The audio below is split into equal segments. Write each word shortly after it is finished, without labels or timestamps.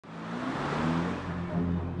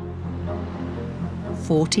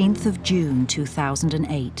14th of June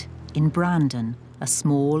 2008, in Brandon, a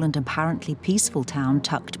small and apparently peaceful town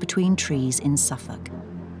tucked between trees in Suffolk.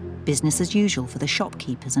 Business as usual for the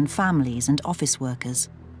shopkeepers and families and office workers.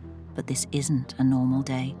 But this isn't a normal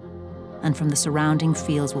day. And from the surrounding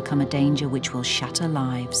fields will come a danger which will shatter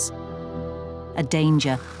lives. A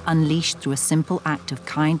danger unleashed through a simple act of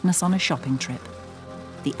kindness on a shopping trip.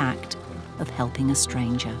 The act of helping a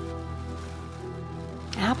stranger.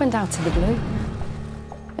 It happened out of the blue.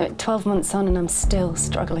 12 months on and I'm still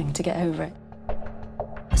struggling to get over it.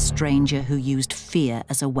 A stranger who used fear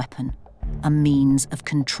as a weapon, a means of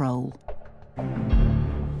control.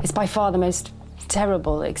 It's by far the most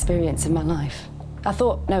terrible experience of my life. I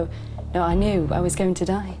thought, no, I knew I was going to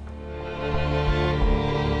die.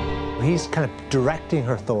 He's kind of directing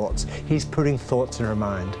her thoughts. He's putting thoughts in her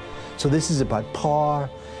mind. So this is about power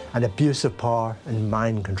and abuse of power and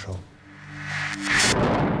mind control.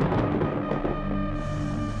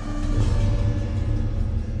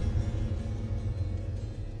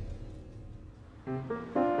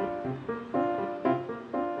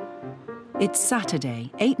 It's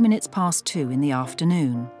Saturday, 2:08 in the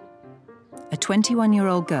afternoon. A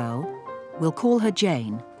 21-year-old girl, we'll call her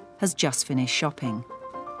Jane, has just finished shopping.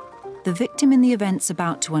 The victim in the events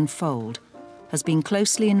about to unfold has been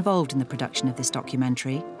closely involved in the production of this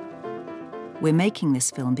documentary. We're making this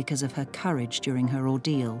film because of her courage during her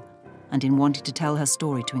ordeal and in wanting to tell her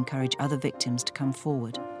story to encourage other victims to come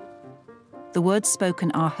forward. The words spoken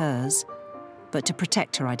are hers, but to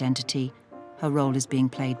protect her identity, her role is being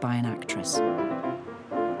played by an actress.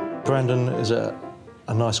 Brandon is a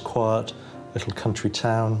nice, quiet little country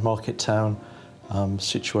town, market town,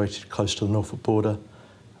 situated close to the Norfolk border,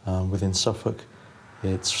 within Suffolk.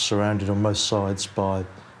 It's surrounded on most sides by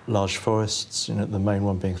large forests, the main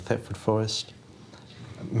one being Thetford Forest.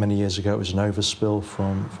 Many years ago it was an overspill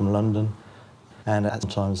from London, and at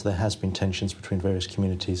times there has been tensions between various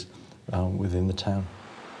communities within the town.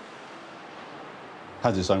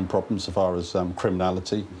 Has its own problems so far as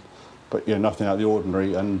criminality, but nothing out of the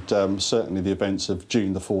ordinary, and certainly the events of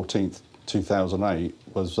June the 14th, 2008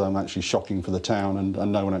 was actually shocking for the town,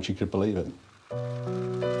 and no one actually could believe it.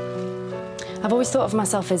 I've always thought of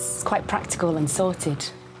myself as quite practical and sorted.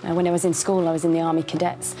 When I was in school, I was in the Army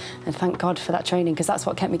Cadets, and thank God for that training, because that's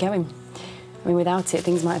what kept me going. I mean, without it,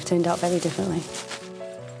 things might have turned out very differently.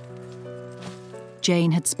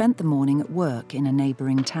 Jane had spent the morning at work in a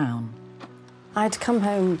neighbouring town. I'd come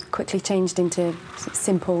home, quickly changed into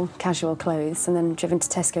simple, casual clothes, and then driven to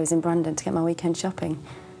Tesco's in Brandon to get my weekend shopping.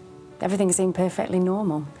 Everything seemed perfectly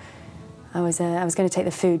normal. I was going to take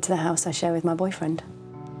the food to the house I share with my boyfriend.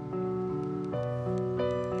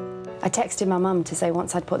 I texted my mum to say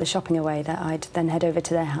once I'd put the shopping away that I'd then head over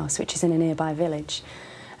to their house, which is in a nearby village,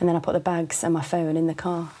 and then I put the bags and my phone in the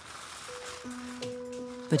car.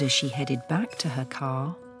 But as she headed back to her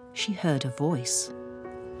car, she heard a voice.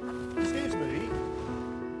 Excuse me?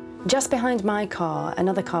 Just behind my car,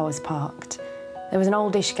 another car was parked. There was an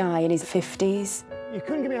oldish guy in his 50s. You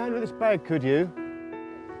couldn't give me a hand with this bag, could you?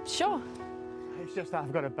 Sure. It's just that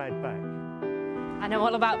I've got a bad back. I know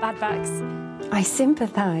all about bad backs. I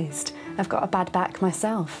sympathised. I've got a bad back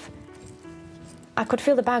myself. I could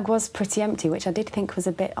feel the bag was pretty empty, which I did think was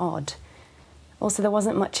a bit odd. Also, there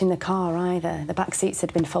wasn't much in the car either. The back seats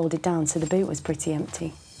had been folded down, so the boot was pretty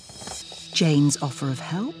empty. Jane's offer of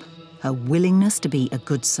help, her willingness to be a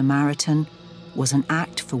good Samaritan, was an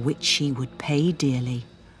act for which she would pay dearly.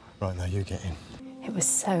 Right, now you get in. It was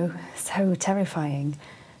so terrifying.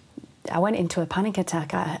 I went into a panic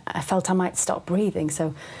attack. I felt I might stop breathing,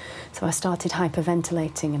 so I started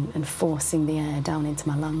hyperventilating and forcing the air down into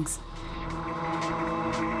my lungs.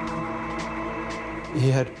 He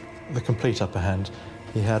had the complete upper hand.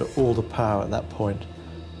 He had all the power at that point.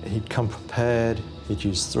 He'd come prepared, he'd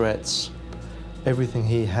used threats. Everything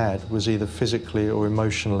he had was either physically or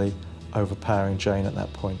emotionally overpowering Jane at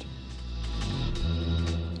that point.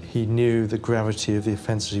 He knew the gravity of the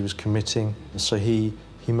offences he was committing, so he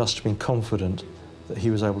must have been confident that he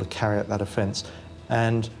was able to carry out that offence,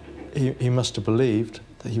 and he must have believed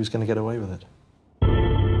that he was going to get away with it.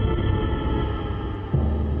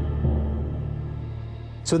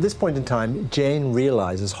 So at this point in time, Jane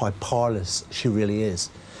realises how powerless she really is.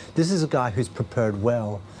 This is a guy who's prepared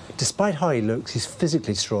well. Despite how he looks, he's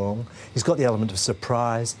physically strong, he's got the element of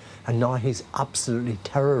surprise, and now he's absolutely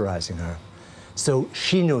terrorising her. So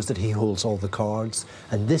she knows that he holds all the cards,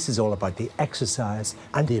 and this is all about the exercise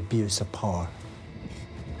and the abuse of power.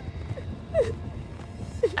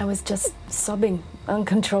 I was just sobbing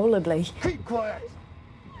uncontrollably. Keep quiet!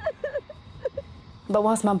 But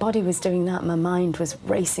whilst my body was doing that, my mind was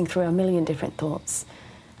racing through a million different thoughts.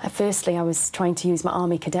 Firstly, I was trying to use my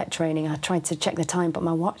army cadet training. I tried to check the time, but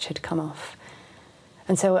my watch had come off.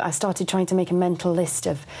 And so I started trying to make a mental list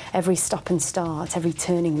of every stop and start, every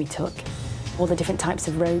turning we took, all the different types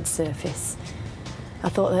of road surface. I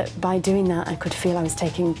thought that by doing that, I could feel I was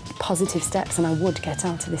taking positive steps and I would get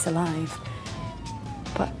out of this alive.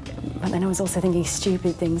 But then I was also thinking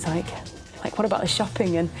stupid things like what about the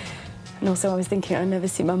shopping? And also I was thinking I'd never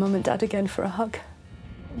see my mum and dad again for a hug.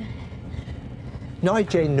 Now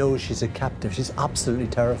Jane knows she's a captive. She's absolutely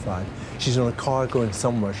terrified. She's on a car going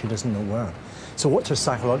somewhere, she doesn't know where. So what's her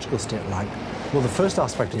psychological state like? Well, the first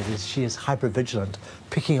aspect of it is she is hypervigilant,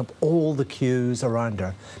 picking up all the cues around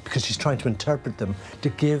her because she's trying to interpret them, to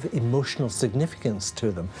give emotional significance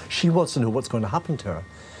to them. She wants to know what's going to happen to her.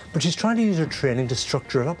 But she's trying to use her training to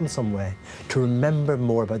structure it up in some way, to remember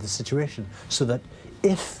more about the situation, so that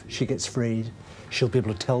if she gets freed, she'll be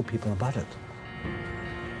able to tell people about it.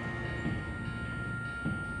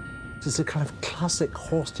 It's a kind of classic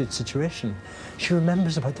hostage situation. She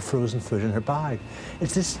remembers about the frozen food in her bag.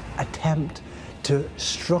 It's this attempt to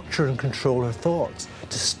structure and control her thoughts,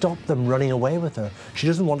 to stop them running away with her. She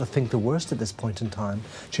doesn't want to think the worst at this point in time.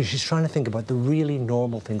 She's trying to think about the really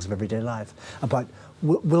normal things of everyday life, about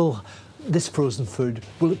will this frozen food,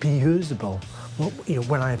 will it be usable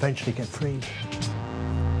when I eventually get freed?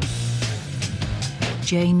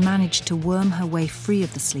 Jane managed to worm her way free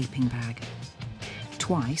of the sleeping bag.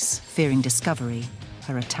 Twice, fearing discovery,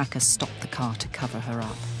 her attacker stopped the car to cover her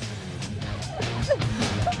up.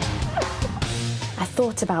 I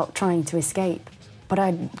thought about trying to escape, but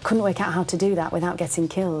I couldn't work out how to do that without getting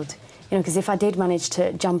killed. You know, because if I did manage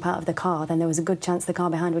to jump out of the car, then there was a good chance the car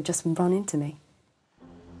behind would just run into me.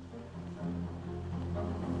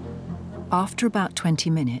 After about 20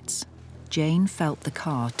 minutes, Jane felt the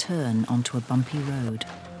car turn onto a bumpy road.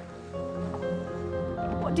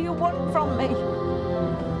 What do you want from me?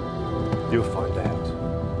 You'll find out.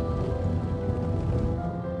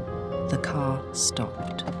 The car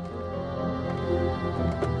stopped.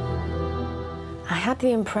 I had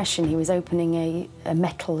the impression he was opening a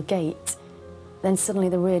metal gate. Then suddenly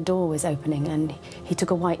the rear door was opening and he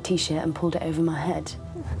took a white T-shirt and pulled it over my head.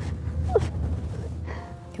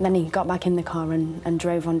 And then he got back in the car and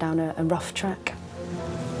drove on down a rough track.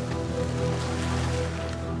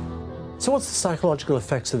 So what's the psychological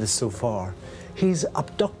effects of this so far? He's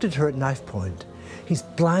abducted her at knife point. He's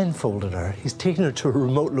blindfolded her. He's taken her to a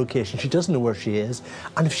remote location. She doesn't know where she is.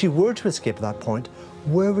 And if she were to escape at that point,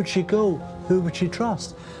 where would she go? Who would she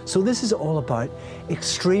trust? So this is all about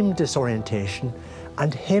extreme disorientation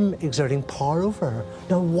and him exerting power over her.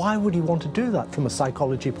 Now, why would he want to do that from a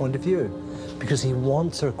psychology point of view? Because he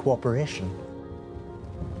wants her cooperation.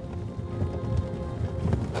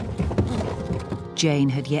 Jane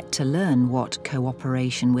had yet to learn what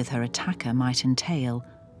cooperation with her attacker might entail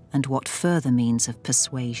and what further means of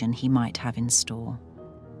persuasion he might have in store.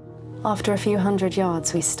 After a few hundred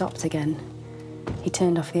yards, we stopped again. He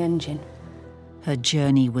turned off the engine. Her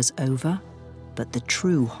journey was over, but the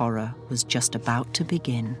true horror was just about to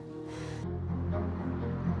begin.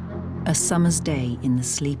 A summer's day in the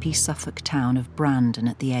sleepy Suffolk town of Brandon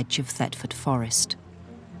at the edge of Thetford Forest.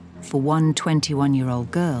 For one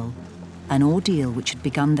 21-year-old girl, an ordeal which had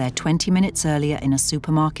begun there 20 minutes earlier in a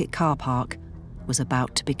supermarket car park was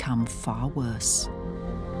about to become far worse.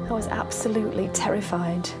 I was absolutely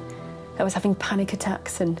terrified. I was having panic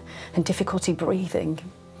attacks and difficulty breathing.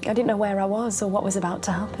 I didn't know where I was or what was about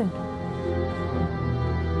to happen.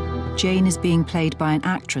 Jane is being played by an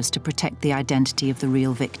actress to protect the identity of the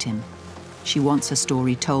real victim. She wants her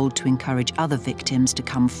story told to encourage other victims to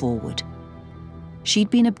come forward. She'd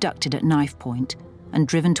been abducted at knife point and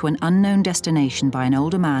driven to an unknown destination by an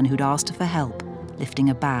older man who'd asked her for help, lifting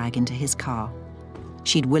a bag into his car.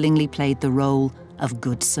 She'd willingly played the role of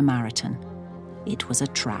Good Samaritan. It was a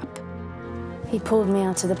trap. He pulled me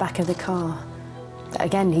out of the back of the car.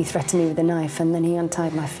 Again, he threatened me with a knife, and then he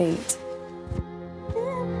untied my feet.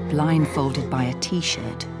 Blindfolded by a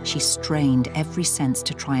T-shirt, she strained every sense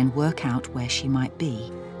to try and work out where she might be.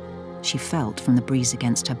 She felt from the breeze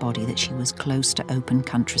against her body that she was close to open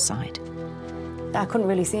countryside. I couldn't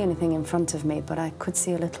really see anything in front of me, but I could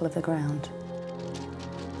see a little of the ground.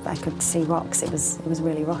 I could see rocks. It was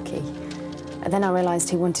really rocky. And then I realised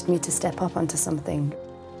he wanted me to step up onto something,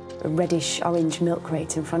 a reddish-orange milk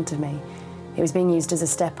crate in front of me. It was being used as a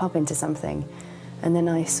step up into something. And then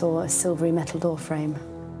I saw a silvery metal door frame.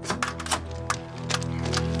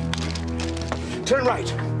 Turn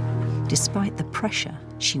right. Despite the pressure,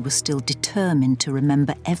 she was still determined to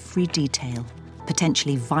remember every detail,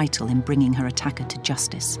 potentially vital in bringing her attacker to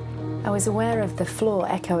justice. I was aware of the floor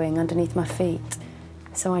echoing underneath my feet.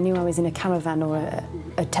 So I knew I was in a caravan or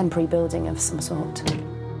a temporary building of some sort.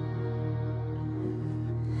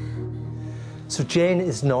 So Jane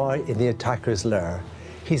is now in the attacker's lair.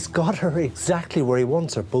 He's got her exactly where he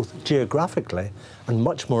wants her, both geographically and,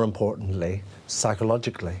 much more importantly,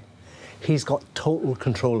 psychologically. He's got total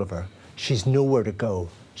control of her. She's nowhere to go.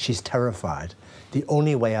 She's terrified. The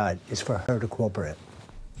only way out is for her to cooperate.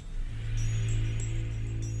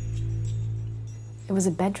 It was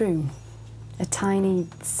a bedroom, a tiny,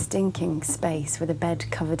 stinking space with a bed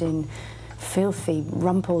covered in filthy,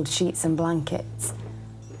 rumpled sheets and blankets.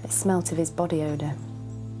 It smelt of his body odour,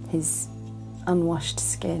 his unwashed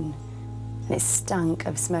skin, and it stank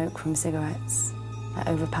of smoke from cigarettes,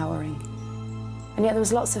 overpowering. And yet there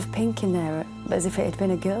was lots of pink in there, as if it had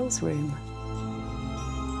been a girl's room.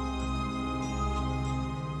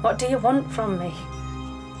 What do you want from me?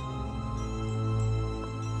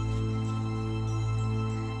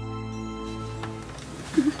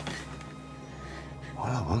 All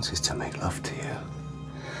I want is to make love to you.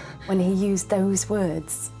 When he used those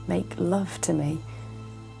words, make love to me,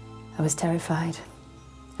 I was terrified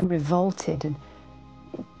and revolted,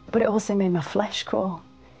 but it also made my flesh crawl.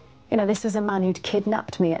 You know, this was a man who'd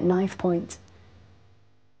kidnapped me at knife point.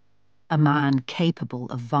 A man capable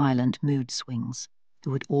of violent mood swings,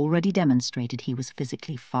 who had already demonstrated he was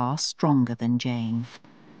physically far stronger than Jane.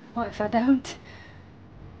 What if I don't?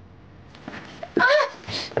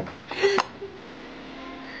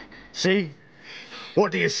 See?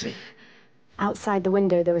 What do you see? Outside the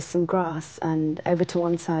window there was some grass, and over to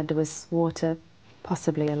one side there was water,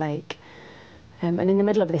 possibly a lake. And in the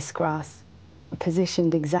middle of this grass,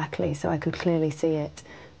 positioned exactly so I could clearly see it,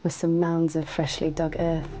 were some mounds of freshly dug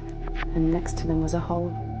earth, and next to them was a hole.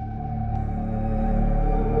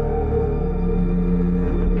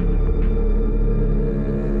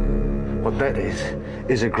 What that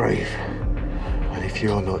is a grave. And if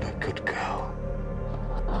you're not a good girl,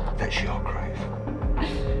 that's your grave.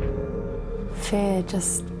 Fear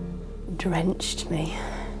just drenched me.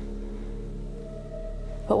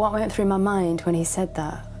 But what went through my mind when he said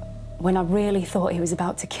that, when I really thought he was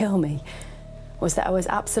about to kill me, was that I was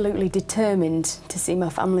absolutely determined to see my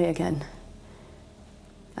family again.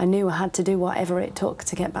 I knew I had to do whatever it took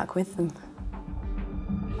to get back with them.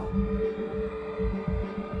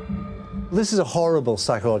 This is a horrible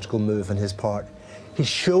psychological move on his part. He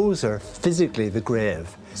shows her physically the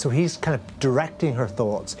grave. So he's kind of directing her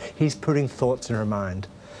thoughts. He's putting thoughts in her mind.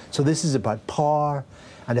 So this is about power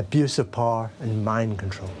and abuse of power and mind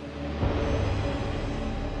control.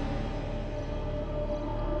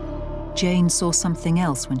 Jane saw something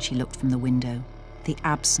else when she looked from the window, the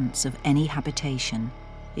absence of any habitation.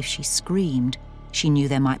 If she screamed, she knew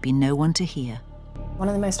there might be no one to hear. One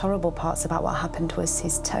of the most horrible parts about what happened was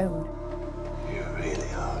his tone. You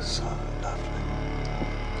really are so lovely.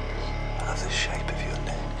 I love the shape of your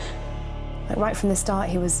neck. Like right from the start,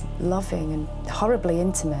 he was loving and horribly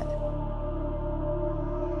intimate.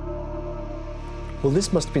 Well,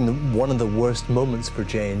 this must have been one of the worst moments for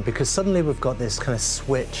Jane, because suddenly we've got this kind of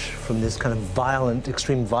switch from this kind of violent,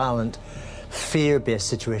 extreme violent, fear-based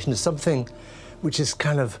situation to something which is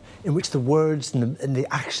kind of, in which the words and the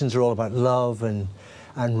actions are all about love and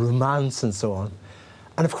romance and so on.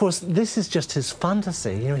 And of course, this is just his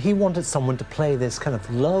fantasy. You know, he wanted someone to play this kind of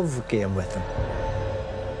love game with him.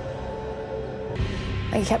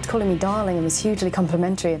 He kept calling me darling and was hugely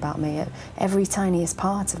complimentary about me at every tiniest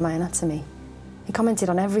part of my anatomy. He commented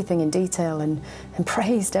on everything in detail and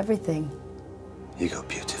praised everything. You got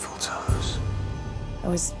beautiful toes. I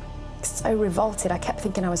was so revolted, I kept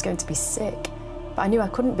thinking I was going to be sick. But I knew I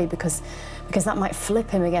couldn't be because that might flip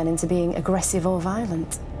him again into being aggressive or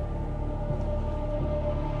violent.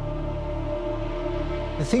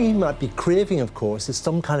 The thing he might be craving, of course, is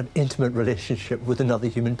some kind of intimate relationship with another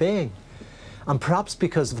human being. And perhaps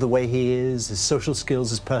because of the way he is, his social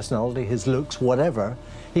skills, his personality, his looks, whatever,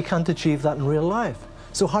 he can't achieve that in real life.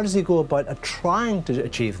 So how does he go about trying to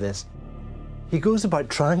achieve this? He goes about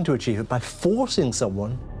trying to achieve it by forcing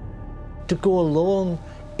someone to go along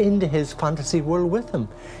into his fantasy world with him.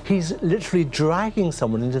 He's literally dragging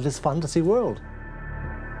someone into this fantasy world.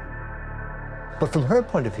 But from her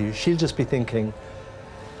point of view, she'll just be thinking,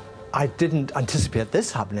 I didn't anticipate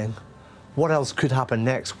this happening. What else could happen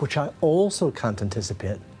next, which I also can't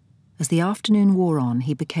anticipate? As the afternoon wore on,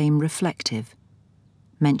 he became reflective.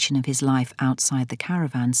 Mention of his life outside the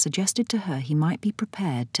caravan suggested to her he might be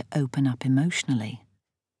prepared to open up emotionally.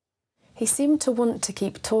 He seemed to want to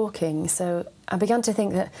keep talking, so I began to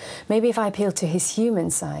think that maybe if I appealed to his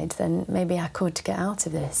human side, then maybe I could get out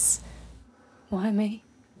of this. Why me?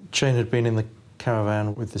 Jane had been in the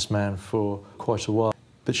caravan with this man for quite a while.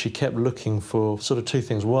 But she kept looking for sort of two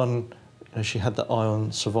things. One, she had the eye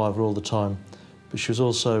on survival all the time, but she was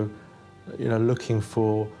also, looking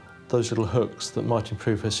for those little hooks that might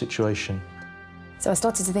improve her situation. So I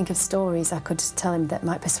started to think of stories I could tell him that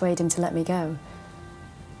might persuade him to let me go.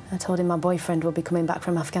 I told him my boyfriend will be coming back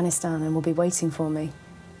from Afghanistan and will be waiting for me.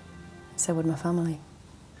 So would my family.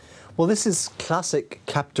 Well, this is classic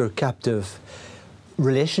captor-captive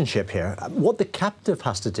relationship here. What the captive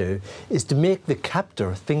has to do is to make the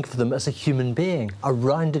captor think of them as a human being, a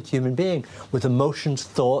rounded human being with emotions,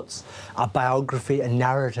 thoughts, a biography, a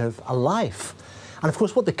narrative, a life. And of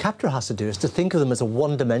course, what the captor has to do is to think of them as a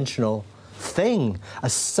one-dimensional thing,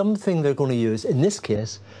 as something they're going to use, in this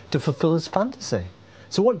case, to fulfill his fantasy.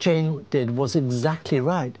 So what Jane did was exactly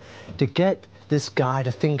right, to get this guy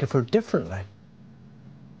to think of her differently.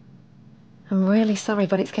 I'm really sorry,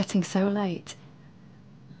 but it's getting so late.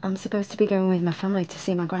 I'm supposed to be going with my family to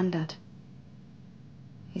see my granddad.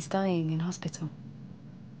 He's dying in hospital.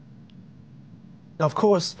 Now, of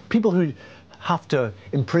course, people who have to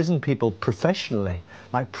imprison people professionally,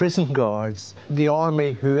 like prison guards, the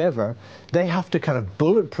army, whoever, they have to kind of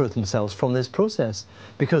bulletproof themselves from this process.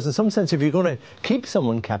 Because in some sense, if you're going to keep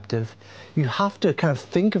someone captive, you have to kind of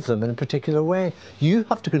think of them in a particular way. You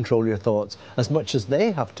have to control your thoughts as much as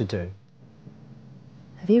they have to do.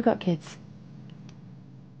 Have you got kids?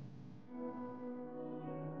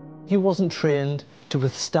 He wasn't trained to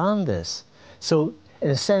withstand this. So,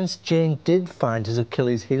 in a sense, Jane did find his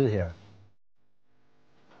Achilles heel here.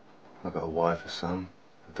 I've got a wife, a son,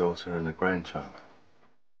 a daughter and a grandchild.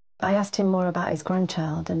 I asked him more about his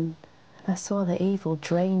grandchild and I saw the evil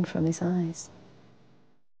drain from his eyes.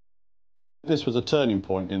 This was a turning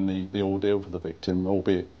point in the ordeal for the victim,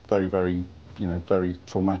 albeit very, very, very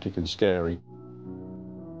traumatic and scary.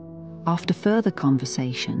 After further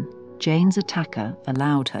conversation, Jane's attacker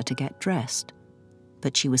allowed her to get dressed,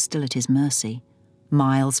 but she was still at his mercy,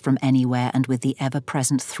 miles from anywhere and with the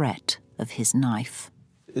ever-present threat of his knife.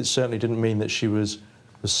 It certainly didn't mean that she was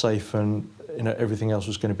safe and everything else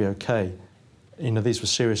was going to be okay. These were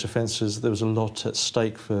serious offences. There was a lot at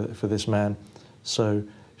stake for this man, so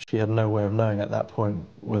she had no way of knowing at that point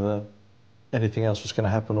whether anything else was going to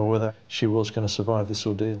happen or whether she was going to survive this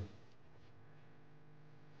ordeal.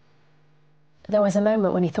 There was a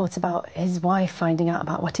moment when he thought about his wife finding out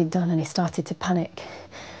about what he'd done and he started to panic.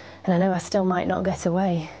 And I know I still might not get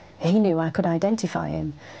away. He knew I could identify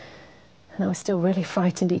him. And I was still really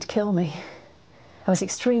frightened he'd kill me. I was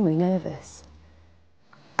extremely nervous.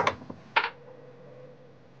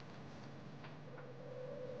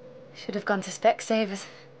 Should have gone to Specsavers.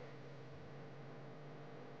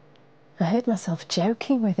 I heard myself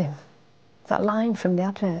joking with him. That line from the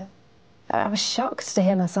advert. I was shocked to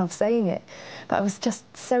hear myself saying it, but I was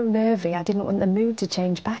just so nervy I didn't want the mood to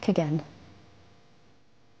change back again.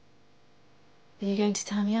 Are you going to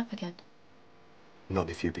tie me up again? Not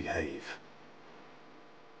if you behave.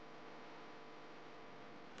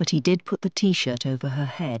 But he did put the T-shirt over her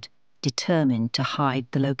head, determined to hide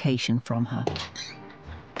the location from her.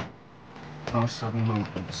 No sudden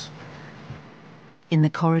movements. In the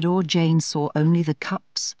corridor, Jane saw only the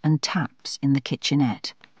cups and taps in the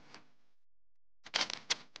kitchenette.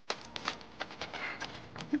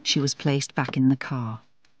 She was placed back in the car.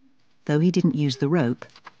 Though he didn't use the rope,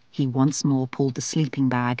 he once more pulled the sleeping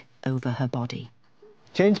bag over her body.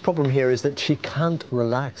 Jane's problem here is that she can't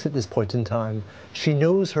relax at this point in time. She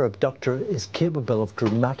knows her abductor is capable of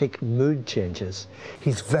dramatic mood changes.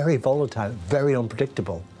 He's very volatile, very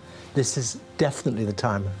unpredictable. This is definitely the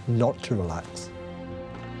time not to relax.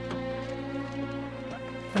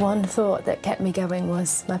 One thought that kept me going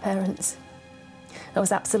was my parents. I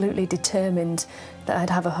was absolutely determined that I'd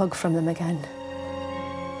have a hug from them again.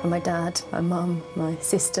 From my dad, my mum, my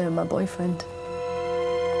sister, and my boyfriend.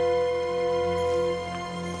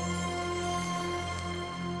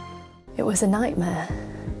 It was a nightmare.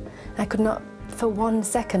 I could not for 1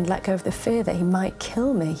 second let go of the fear that he might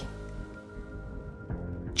kill me.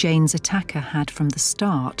 Jane's attacker had from the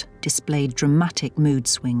start displayed dramatic mood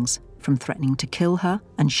swings, from threatening to kill her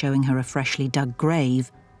and showing her a freshly dug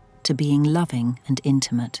grave to being loving and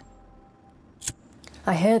intimate.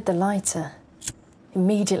 I heard the lighter.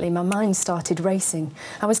 Immediately, my mind started racing.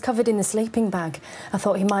 I was covered in the sleeping bag. I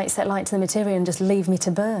thought he might set light to the material and just leave me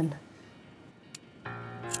to burn.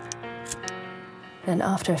 Then,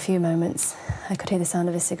 after a few moments, I could hear the sound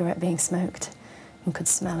of a cigarette being smoked and could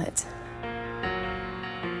smell it.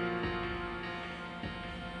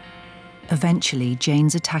 Eventually,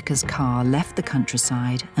 Jane's attacker's car left the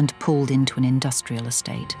countryside and pulled into an industrial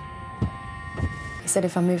estate. He said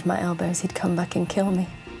if I moved my elbows, he'd come back and kill me.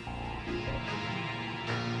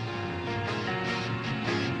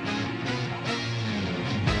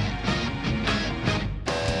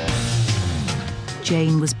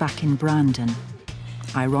 Jane was back in Brandon,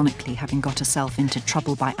 ironically having got herself into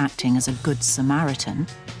trouble by acting as a good Samaritan.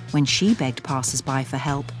 When she begged passers-by for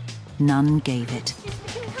help, none gave it.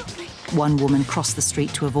 One woman crossed the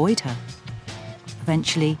street to avoid her.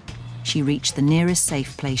 Eventually, she reached the nearest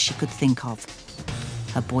safe place she could think of,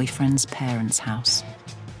 her boyfriend's parents' house.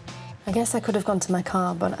 I guess I could have gone to my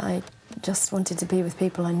car, but I just wanted to be with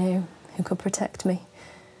people I knew who could protect me.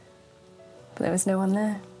 But there was no one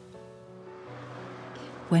there.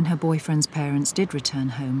 When her boyfriend's parents did return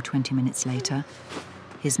home 20 minutes later,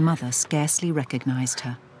 his mother scarcely recognised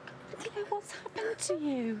her. What's happened to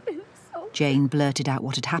you? Jane blurted out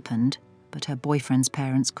what had happened, but her boyfriend's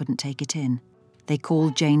parents couldn't take it in. They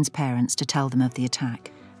called Jane's parents to tell them of the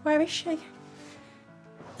attack. Where is she?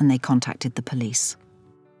 And they contacted the police.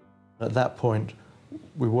 At that point,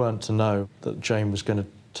 we weren't to know that Jane was going to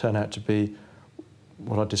turn out to be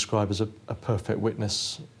what I describe as a perfect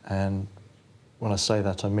witness. And when I say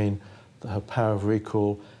that, I mean that her power of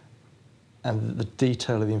recall and the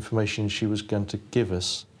detail of the information she was going to give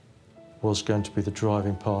us was going to be the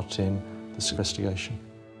driving part in this investigation.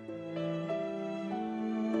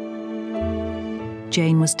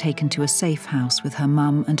 Jane was taken to a safe house with her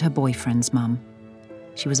mum and her boyfriend's mum.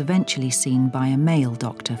 She was eventually seen by a male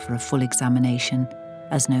doctor for a full examination,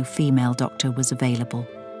 as no female doctor was available.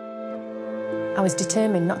 I was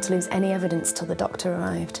determined not to lose any evidence till the doctor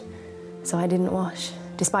arrived, so I didn't wash,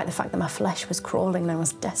 despite the fact that my flesh was crawling and I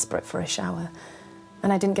was desperate for a shower.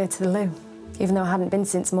 And I didn't go to the loo, even though I hadn't been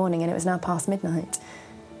since morning and it was now past midnight.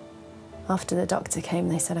 After the doctor came,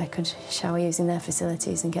 they said I could shower using their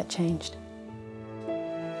facilities and get changed.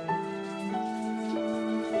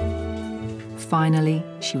 Finally,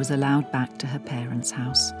 she was allowed back to her parents'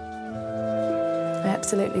 house. I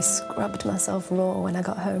absolutely scrubbed myself raw when I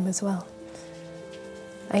got home as well.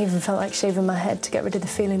 I even felt like shaving my head to get rid of the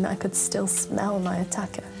feeling that I could still smell my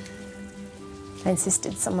attacker. I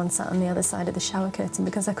insisted someone sat on the other side of the shower curtain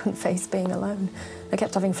because I couldn't face being alone. I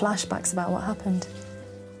kept having flashbacks about what happened.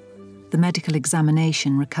 The medical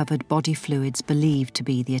examination recovered body fluids believed to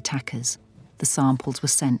be the attackers. The samples were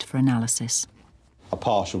sent for analysis. A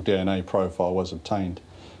partial DNA profile was obtained.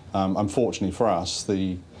 Unfortunately for us,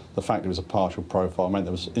 the fact it was a partial profile meant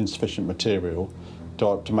there was insufficient material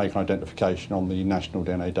to make an identification on the National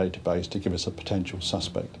DNA database to give us a potential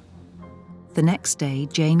suspect. The next day,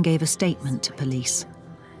 Jane gave a statement to police.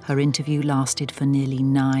 Her interview lasted for nearly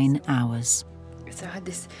 9 hours. So I had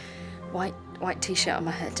this white T-shirt on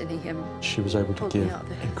my head and he She was able to give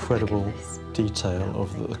incredible detail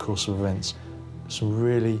of the course of events. Some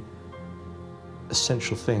really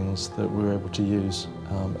essential things that we were able to use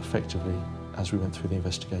effectively as we went through the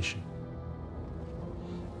investigation.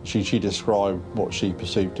 She described what she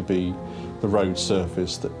perceived to be the road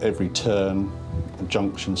surface, that every turn, a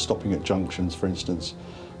junction, stopping at junctions, for instance.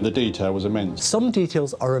 The detail was immense. Some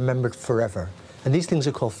details are remembered forever, and these things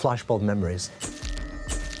are called flashbulb memories.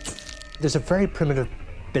 There's a very primitive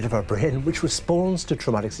bit of our brain which responds to a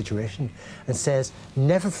traumatic situation and says,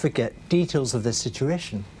 never forget details of this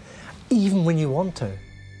situation, even when you want to.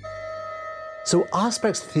 So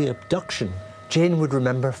aspects of the abduction, Jane would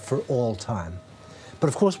remember for all time. But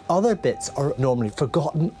of course, other bits are normally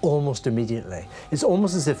forgotten almost immediately. It's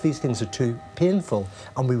almost as if these things are too painful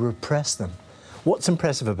and we repress them. What's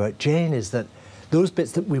impressive about Jane is that those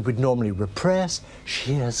bits that we would normally repress,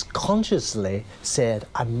 she has consciously said,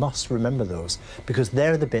 I must remember those, because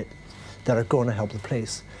they're the bit that are going to help the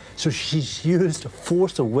police. So she's used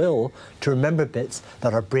force of will to remember bits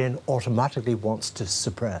that our brain automatically wants to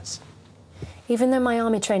suppress. Even though my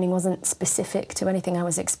army training wasn't specific to anything I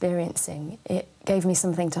was experiencing, it gave me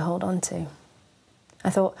something to hold on to. I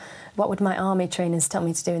thought, what would my army trainers tell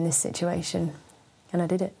me to do in this situation? And I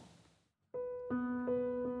did it.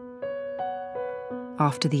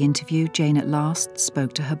 After the interview, Jane at last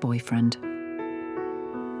spoke to her boyfriend.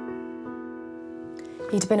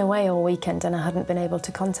 He'd been away all weekend and I hadn't been able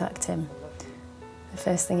to contact him. The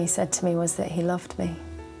first thing he said to me was that he loved me.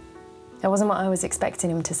 That wasn't what I was expecting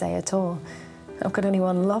him to say at all. How could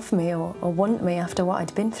anyone love me or want me after what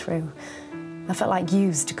I'd been through? I felt like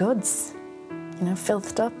used goods, you know,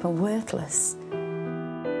 filthed up and worthless.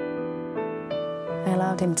 I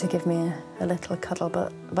allowed him to give me a little cuddle,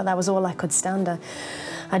 but that was all I could stand.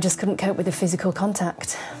 I just couldn't cope with the physical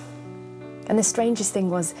contact. And the strangest thing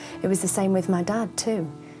was, it was the same with my dad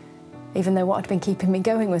too. Even though what had been keeping me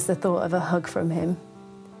going was the thought of a hug from him.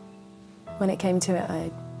 When it came to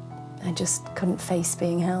it, I just couldn't face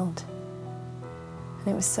being held. And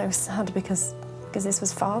it was so sad because this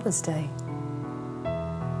was Father's Day.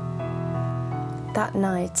 That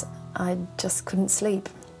night, I just couldn't sleep.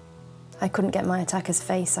 I couldn't get my attacker's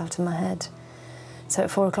face out of my head. So at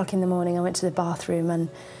 4 o'clock in the morning, I went to the bathroom and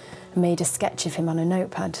made a sketch of him on a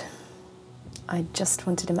notepad. I just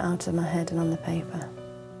wanted him out of my head and on the paper.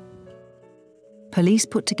 Police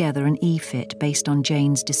put together an e-fit based on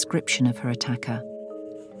Jane's description of her attacker.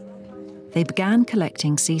 They began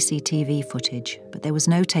collecting CCTV footage, but there was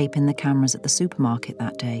no tape in the cameras at the supermarket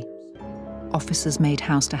that day. Officers made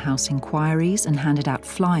house-to-house inquiries and handed out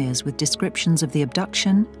flyers with descriptions of the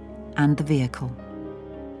abduction and the vehicle.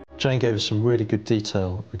 Jane gave us some really good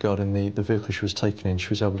detail regarding the vehicle she was taken in. She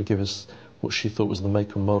was able to give us what she thought was the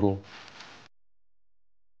make and model,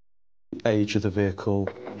 the age of the vehicle,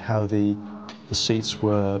 how the seats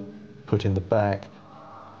were put in the back,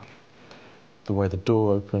 the way the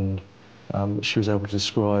door opened. She was able to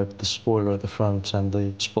describe the spoiler at the front and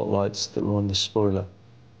the spotlights that were on this spoiler.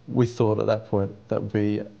 We thought at that point that would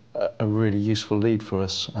be a really useful lead for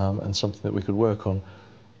us and something that we could work on.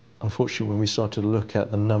 Unfortunately, when we started to look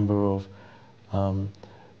at the number of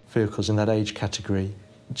vehicles in that age category,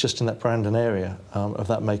 just in that Brandon area of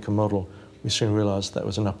that make and model, we soon realised that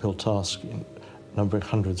was an uphill task in numbering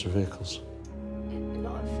hundreds of vehicles.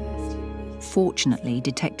 Fortunately,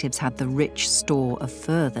 detectives had the rich store of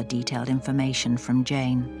further detailed information from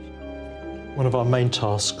Jane. One of our main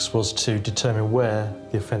tasks was to determine where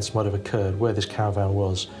the offence might have occurred, where this caravan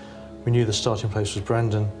was. We knew the starting place was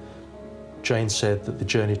Brandon. Jane said that the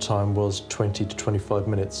journey time was 20 to 25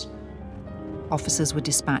 minutes. Officers were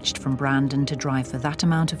dispatched from Brandon to drive for that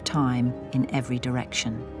amount of time in every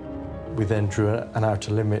direction. We then drew an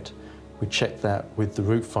outer limit. We checked that with the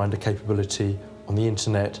route finder capability on the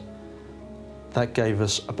internet. That gave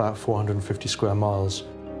us about 450 square miles.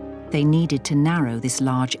 They needed to narrow this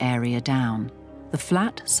large area down. The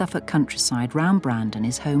flat Suffolk countryside round Brandon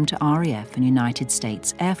is home to RAF and United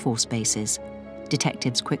States Air Force bases.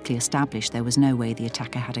 Detectives quickly established there was no way the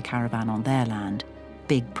attacker had a caravan on their land.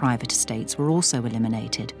 Big private estates were also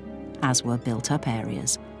eliminated, as were built-up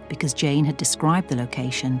areas, because Jane had described the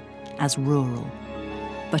location as rural.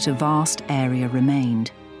 But a vast area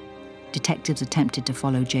remained. Detectives attempted to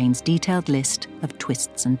follow Jane's detailed list of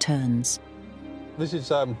twists and turns. This is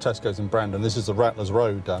Tesco's in Brandon. This is the Rattlers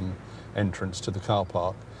Road entrance to the car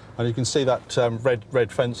park. And you can see that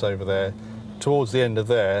red fence over there. Towards the end of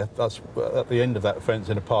there, that's at the end of that fence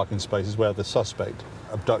in a parking space is where the suspect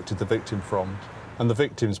abducted the victim from. And the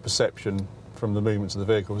victim's perception from the movements of the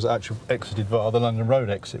vehicle was actually exited via the London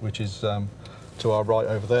Road exit, which is to our right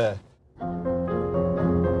over there.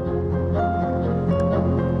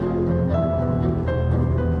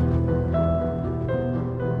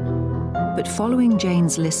 But following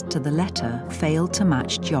Jane's list to the letter failed to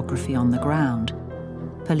match geography on the ground.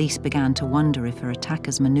 Police began to wonder if her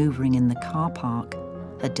attacker's manoeuvring in the car park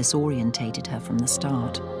had disorientated her from the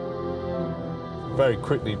start. Very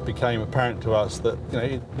quickly it became apparent to us that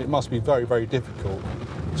it must be very, very difficult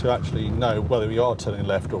to actually know whether you are turning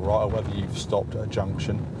left or right, or whether you've stopped at a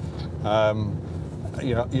junction.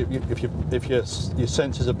 If your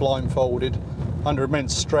senses are blindfolded, under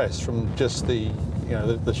immense stress from just the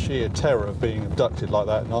sheer terror of being abducted like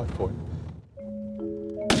that at night point.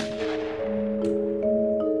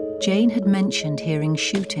 Jane had mentioned hearing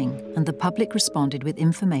shooting, and the public responded with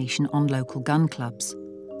information on local gun clubs,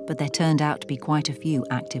 but there turned out to be quite a few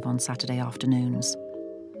active on Saturday afternoons.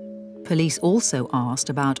 Police also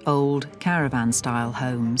asked about old caravan-style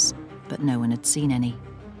homes, but no one had seen any.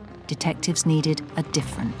 Detectives needed a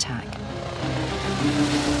different tack.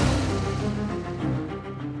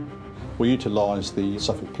 We utilised the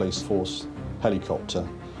Suffolk Police Force helicopter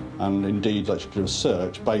and indeed let's do a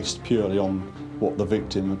search based purely on what the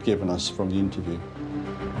victim had given us from the interview.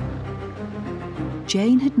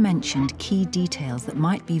 Jane had mentioned key details that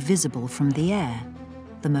might be visible from the air.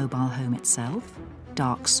 The mobile home itself,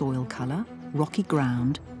 dark soil colour, rocky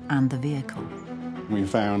ground and the vehicle. We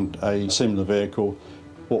found a similar vehicle,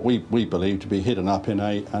 what we believe to be hidden up in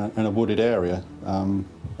a wooded area,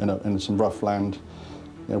 in some rough land,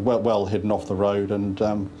 well hidden off the road,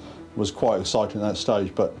 and was quite exciting at that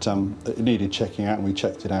stage, but it needed checking out, and we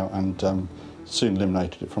checked it out and soon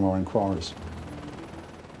eliminated it from our inquiries.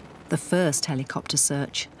 The first helicopter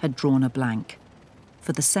search had drawn a blank.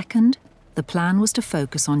 For the second, the plan was to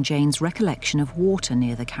focus on Jane's recollection of water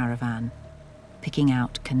near the caravan, picking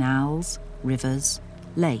out canals, rivers,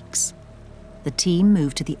 lakes. The team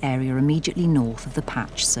moved to the area immediately north of the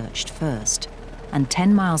patch searched first, and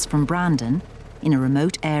 10 miles from Brandon, in a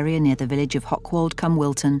remote area near the village of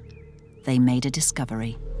Hockwold-cum-Wilton, they made a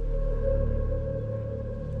discovery.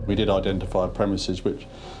 We did identify premises which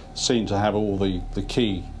seemed to have all the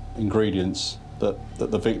key ingredients that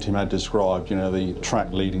the victim had described, the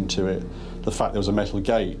track leading to it, the fact there was a metal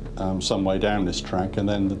gate some way down this track, and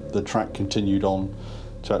then the track continued on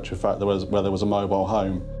to actual fact where there was a mobile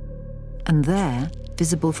home. And there,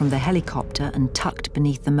 visible from the helicopter and tucked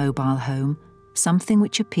beneath the mobile home, something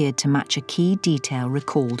which appeared to match a key detail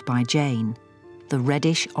recalled by Jane, the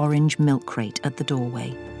reddish-orange milk crate at the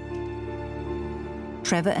doorway.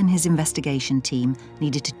 Trevor and his investigation team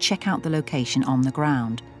needed to check out the location on the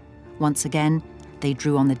ground. Once again, they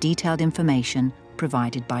drew on the detailed information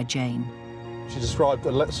provided by Jane. She described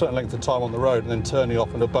a certain length of time on the road and then turning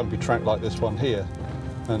off on a bumpy track like this one here,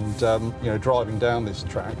 and you know, driving down this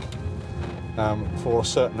track for a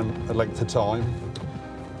certain length of time.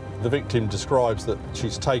 The victim describes that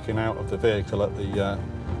she's taken out of the vehicle at the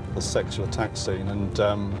sexual attack scene, and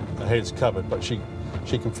her head's covered, but she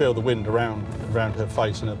can feel the wind around her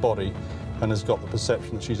face and her body, and has got the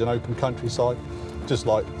perception that she's in open countryside, just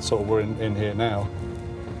like sort of we're in here now.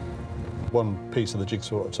 One piece of the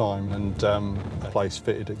jigsaw at a time, and a place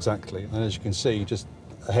fitted exactly. And as you can see, just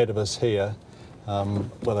ahead of us here,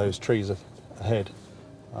 where those trees are ahead,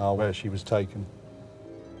 are where she was taken.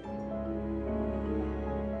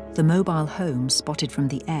 The mobile home, spotted from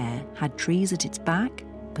the air, had trees at its back,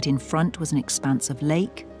 but in front was an expanse of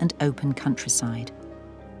lake and open countryside.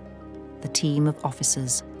 The team of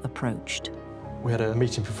officers approached. We had a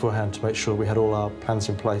meeting beforehand to make sure we had all our plans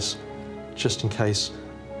in place, just in case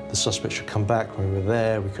the suspect should come back. When we were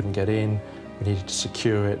there, we couldn't get in, we needed to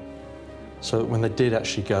secure it. So that when they did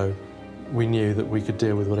actually go, we knew that we could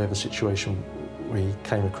deal with whatever situation we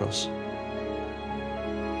came across.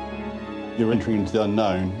 You're entering into the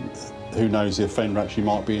unknown. Who knows, the offender actually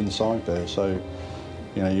might be inside there. So,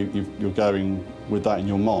 you know, you're going with that in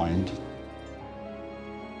your mind.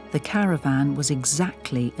 The caravan was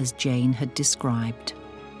exactly as Jane had described.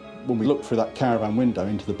 When we looked through that caravan window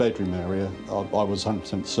into the bedroom area, I was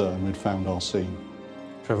 100% certain we'd found our scene.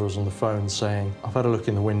 Trevor was on the phone saying, I've had a look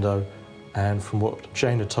in the window, and from what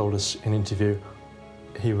Jane had told us in interview,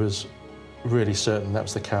 he was really certain that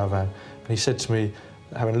was the caravan. And he said to me,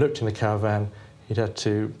 having looked in the caravan, he'd had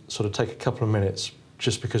to sort of take a couple of minutes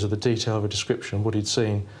just because of the detail of a description of what he'd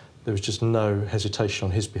seen. There was just no hesitation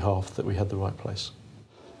on his behalf that we had the right place.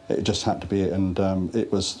 It just had to be it, and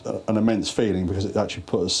it was an immense feeling because it actually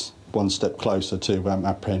put us one step closer to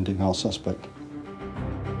apprehending our suspect.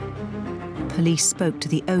 Police spoke to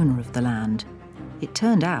the owner of the land. It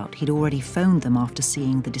turned out he'd already phoned them after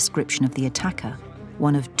seeing the description of the attacker,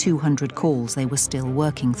 one of 200 calls they were still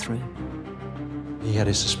working through. He had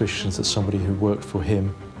his suspicions that somebody who worked for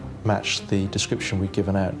him matched the description we'd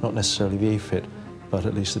given out, not necessarily the EFIT, but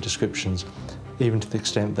at least the descriptions, even to the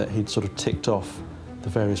extent that he'd sort of ticked off the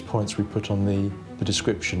various points we put on the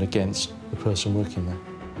description against the person working there.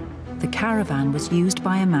 The caravan was used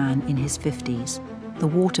by a man in his 50s, the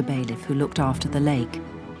water bailiff who looked after the lake.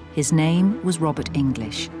 His name was Robert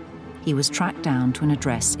English. He was tracked down to an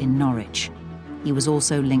address in Norwich. He was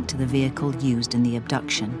also linked to the vehicle used in the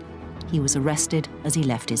abduction. He was arrested as he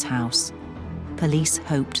left his house. Police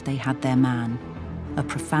hoped they had their man, a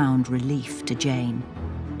profound relief to Jane.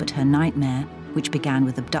 But her nightmare, which began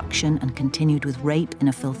with abduction and continued with rape in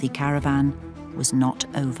a filthy caravan, was not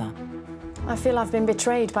over. I feel I've been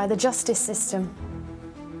betrayed by the justice system.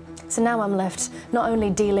 So now I'm left not only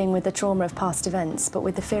dealing with the trauma of past events, but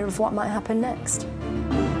with the fear of what might happen next.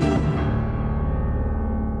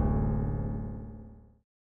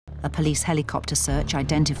 A police helicopter search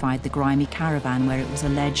identified the grimy caravan where it was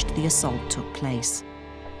alleged the assault took place.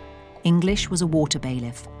 English was a water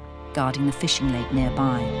bailiff, guarding the fishing lake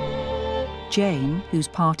nearby. Jane, whose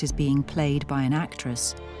part is being played by an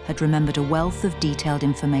actress, had remembered a wealth of detailed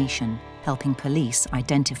information, helping police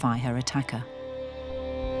identify her attacker.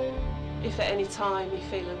 If at any time you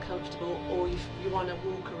feel uncomfortable or you want to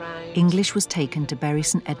walk around... English was taken to Bury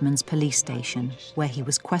St Edmunds police station, where he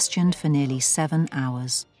was questioned for nearly 7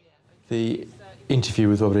 hours. The interview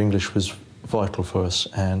with Robert English was vital for us,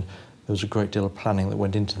 and there was a great deal of planning that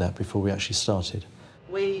went into that before we actually started.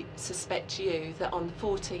 We suspect you that on the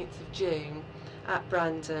 14th of June at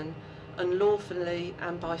Brandon, unlawfully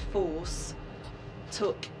and by force,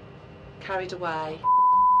 carried away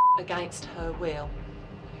against her will.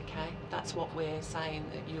 Okay, that's what we're saying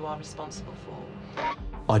that you are responsible for.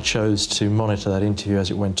 I chose to monitor that interview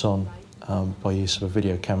as it went on by use of a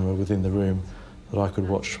video camera within the room that I could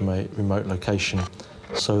watch from a remote location,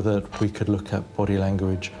 so that we could look at body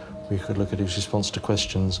language, we could look at his response to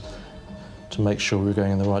questions, to make sure we were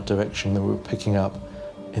going in the right direction, that we were picking up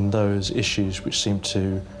in those issues which seemed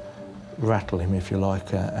to rattle him, if you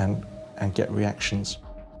like, and get reactions.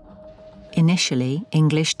 Initially,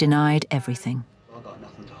 English denied everything. I've got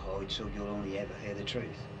nothing to hide, so you'll only ever hear the truth.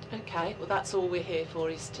 Okay, well that's all we're here for,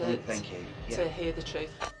 is to, to hear the truth.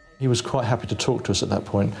 He was quite happy to talk to us at that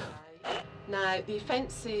point. Now, the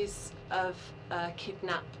offences of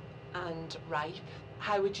kidnap and rape,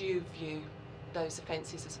 how would you view those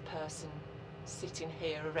offences as a person sitting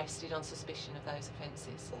here arrested on suspicion of those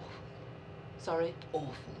offences? Awful. Sorry?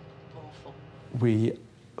 Awful. Awful. We,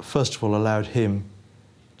 first of all, allowed him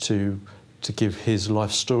to give his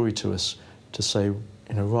life story to us, to say, you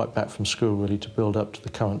know, right back from school, really, to build up to the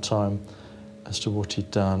current time as to what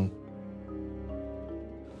he'd done.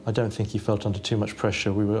 I don't think he felt under too much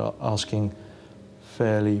pressure. We were asking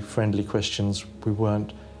fairly friendly questions. We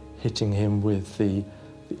weren't hitting him with the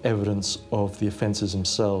evidence of the offences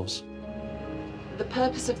themselves. The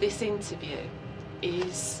purpose of this interview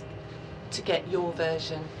is to get your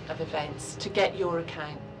version of events, to get your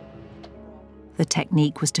account. The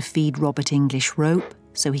technique was to feed Robert English rope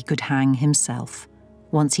so he could hang himself.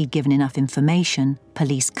 Once he'd given enough information,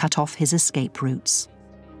 police cut off his escape routes.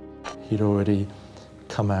 He'd already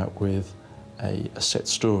come out with a set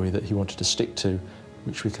story that he wanted to stick to,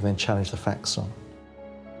 which we could then challenge the facts on.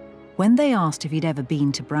 When they asked if he'd ever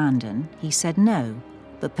been to Brandon, he said no,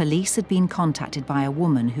 but police had been contacted by a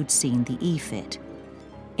woman who'd seen the e-fit.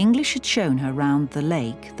 English had shown her round the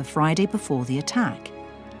lake the Friday before the attack,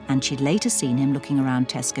 and she'd later seen him looking around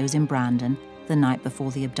Tesco's in Brandon the night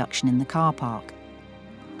before the abduction in the car park.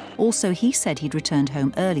 Also, he said he'd returned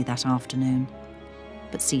home early that afternoon,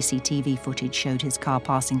 but CCTV footage showed his car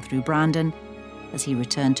passing through Brandon as he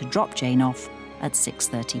returned to drop Jane off at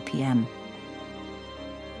 6:30 p.m.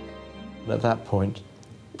 At that point,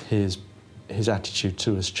 his attitude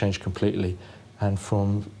to us changed completely, and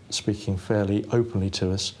from speaking fairly openly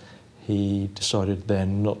to us, he decided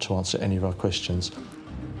then not to answer any of our questions.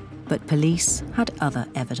 But police had other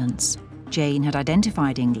evidence. Jane had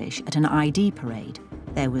identified English at an ID parade.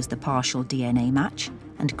 There was the partial DNA match,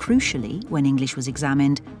 and crucially, when English was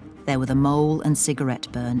examined, there were the mole and cigarette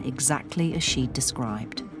burn exactly as she'd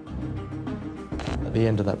described. At the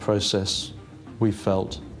end of that process, we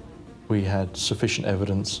felt we had sufficient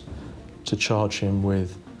evidence to charge him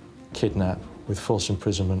with kidnap, with false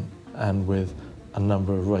imprisonment, and with a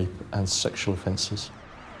number of rape and sexual offences.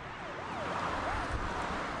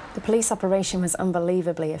 The police operation was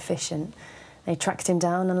unbelievably efficient. They tracked him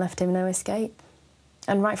down and left him no escape.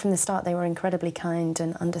 And right from the start, they were incredibly kind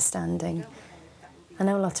and understanding. I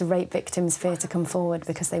know a lot of rape victims fear to come forward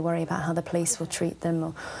because they worry about how the police will treat them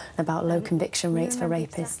or about low conviction rates for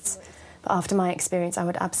rapists. But after my experience, I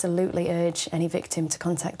would absolutely urge any victim to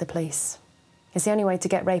contact the police. It's the only way to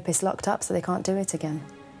get rapists locked up so they can't do it again.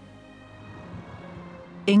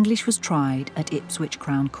 English was tried at Ipswich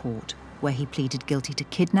Crown Court, where he pleaded guilty to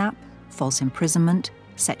kidnap, false imprisonment,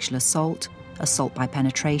 sexual assault, assault by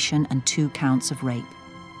penetration, and 2 counts of rape.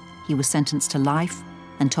 He was sentenced to life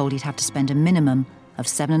and told he'd have to spend a minimum of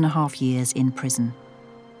 7.5 years in prison.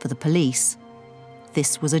 For the police,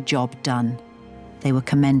 this was a job done. They were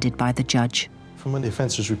commended by the judge. From when the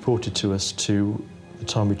offence was reported to us to the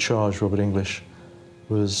time we charged Robert English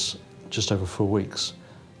was just over 4 weeks.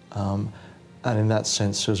 And in that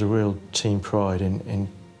sense, there was a real team pride in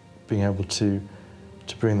being able to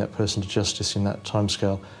bring that person to justice in that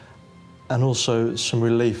timescale. And also some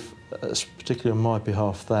relief, particularly on my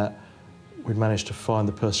behalf, that we'd managed to find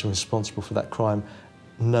the person responsible for that crime,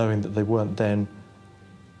 knowing that they weren't then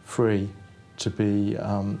free to be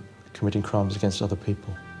committing crimes against other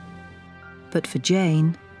people. But for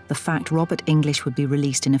Jane, the fact Robert English would be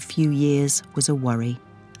released in a few years was a worry,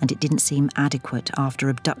 and it didn't seem adequate after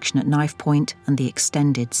abduction at knife point and the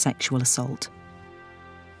extended sexual assault.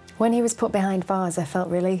 When he was put behind bars, I felt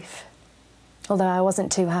relief. Although I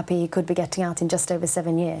wasn't too happy he could be getting out in just over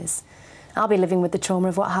 7 years. I'll be living with the trauma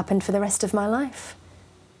of what happened for the rest of my life.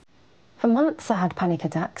 For months I had panic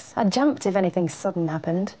attacks. I jumped if anything sudden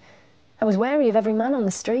happened. I was wary of every man on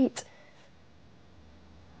the street.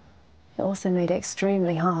 It also made it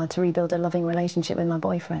extremely hard to rebuild a loving relationship with my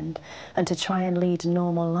boyfriend and to try and lead a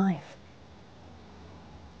normal life.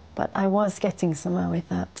 But I was getting somewhere with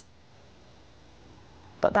that.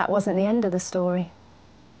 But that wasn't the end of the story.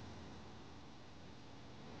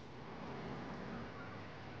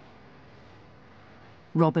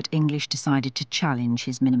 Robert English decided to challenge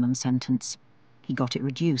his minimum sentence. He got it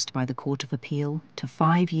reduced by the Court of Appeal to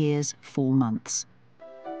 5 years, 4 months.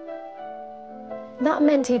 That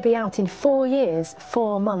meant he'd be out in 4 years,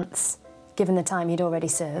 4 months, given the time he'd already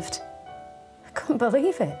served. I couldn't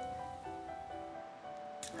believe it.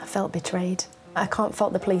 I felt betrayed. I can't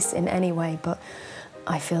fault the police in any way, but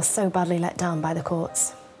I feel so badly let down by the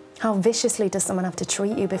courts. How viciously does someone have to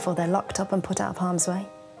treat you before they're locked up and put out of harm's way?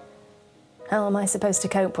 How am I supposed to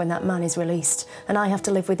cope when that man is released and I have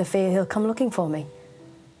to live with the fear he'll come looking for me?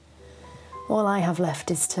 All I have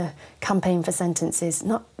left is to campaign for sentences,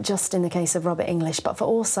 not just in the case of Robert English, but for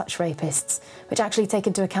all such rapists, which actually take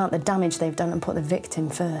into account the damage they've done and put the victim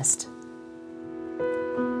first.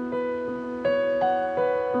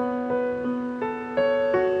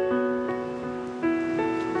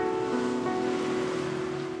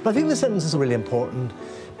 But I think the sentence is really important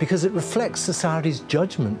because it reflects society's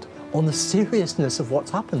judgment on the seriousness of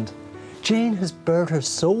what's happened. Jane has bared her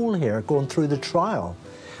soul here going through the trial,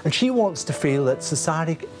 and she wants to feel that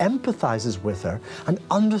society empathises with her and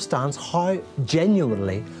understands how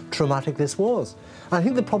genuinely traumatic this was. And I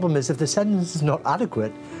think the problem is if the sentence is not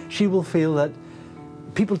adequate, she will feel that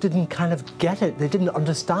people didn't kind of get it, they didn't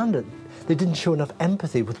understand it, they didn't show enough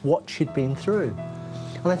empathy with what she'd been through.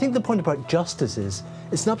 And I think the point about justice is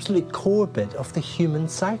it's an absolutely core bit of the human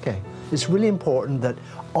psyche. It's really important that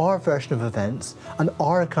our version of events and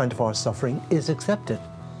our account of our suffering is accepted.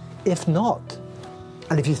 If not,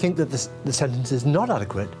 and if you think that the sentence is not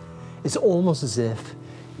adequate, it's almost as if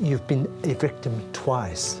you've been a victim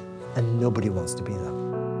twice and nobody wants to be that.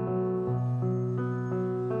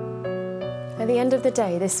 At the end of the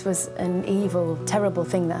day, this was an evil, terrible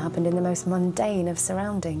thing that happened in the most mundane of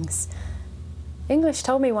surroundings. English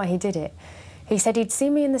told me why he did it. He said he'd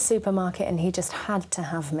seen me in the supermarket and he just had to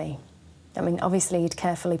have me. I mean, obviously he'd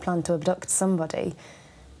carefully planned to abduct somebody,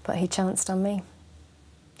 but he chanced on me.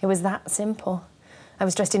 It was that simple. I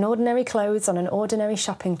was dressed in ordinary clothes on an ordinary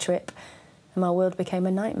shopping trip, and my world became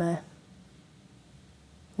a nightmare.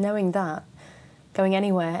 Knowing that, going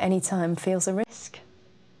anywhere, anytime, feels a risk.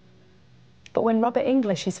 But when Robert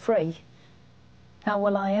English is free, how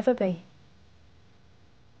will I ever be?